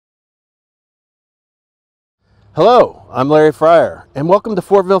Hello, I'm Larry Fryer, and welcome to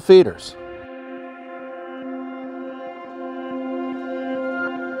Fortville Feeders.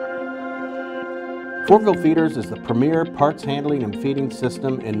 Fortville Feeders is the premier parts handling and feeding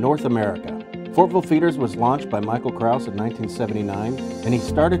system in North America. Fortville Feeders was launched by Michael Kraus in 1979, and he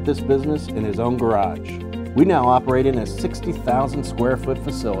started this business in his own garage. We now operate in a 60,000 square foot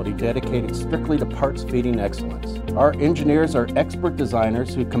facility dedicated strictly to parts feeding excellence. Our engineers are expert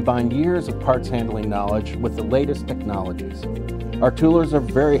designers who combine years of parts handling knowledge with the latest technologies. Our toolers are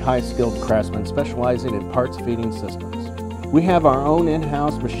very high-skilled craftsmen specializing in parts feeding systems. We have our own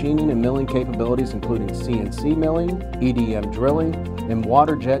in-house machining and milling capabilities, including CNC milling, EDM drilling, and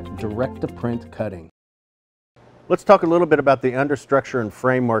water jet direct-to-print cutting. Let's talk a little bit about the understructure and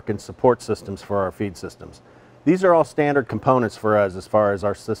framework and support systems for our feed systems. These are all standard components for us as far as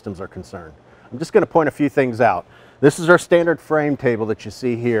our systems are concerned. I'm just going to point a few things out. This is our standard frame table that you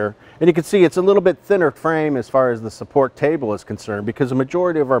see here, and you can see it's a little bit thinner frame as far as the support table is concerned because the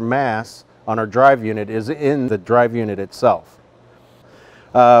majority of our mass on our drive unit is in the drive unit itself.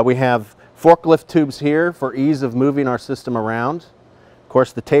 We have forklift tubes here for ease of moving our system around. Of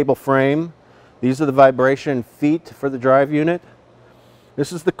course, the table frame. These are the vibration feet for the drive unit.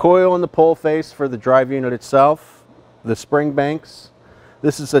 This is the coil and the pole face for the drive unit itself. The spring banks.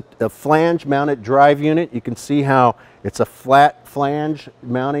 This is a flange mounted drive unit. You can see how it's a flat flange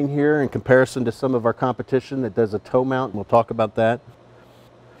mounting here in comparison to some of our competition that does a toe mount. We'll talk about that.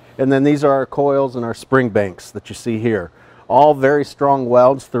 And then these are our coils and our spring banks that you see here. All very strong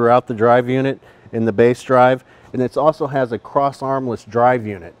welds throughout the drive unit in the base drive. And it also has a cross armless drive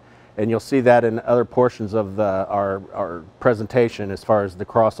unit. And you'll see that in other portions of our presentation as far as the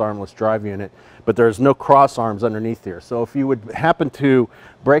cross armless drive unit, but there's no cross arms underneath here. So if you would happen to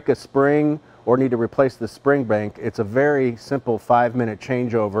break a spring or need to replace the spring bank, it's a very simple 5-minute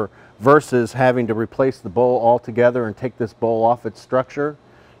changeover versus having to replace the bowl altogether and take this bowl off its structure.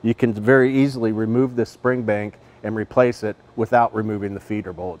 You can very easily remove this spring bank and replace it without removing the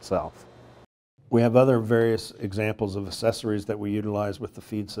feeder bowl itself. We have other various examples of accessories that we utilize with the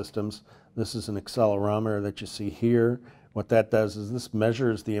feed systems. This is an accelerometer that you see here. What that does is this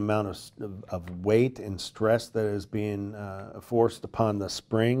measures the amount of weight and stress that is being forced upon the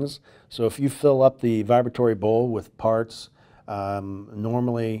springs. So if you fill up the vibratory bowl with parts,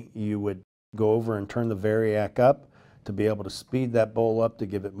 normally you would go over and turn the variac up to be able to speed that bowl up to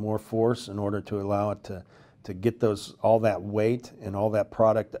give it more force in order to allow it to get all that weight and all that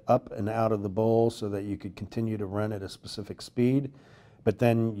product up and out of the bowl so that you could continue to run at a specific speed. But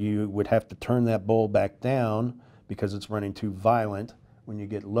then you would have to turn that bowl back down because it's running too violent when you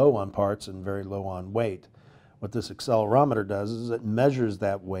get low on parts and very low on weight. What this accelerometer does is it measures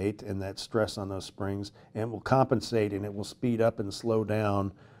that weight and that stress on those springs, and it will compensate and it will speed up and slow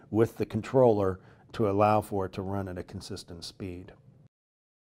down with the controller to allow for it to run at a consistent speed.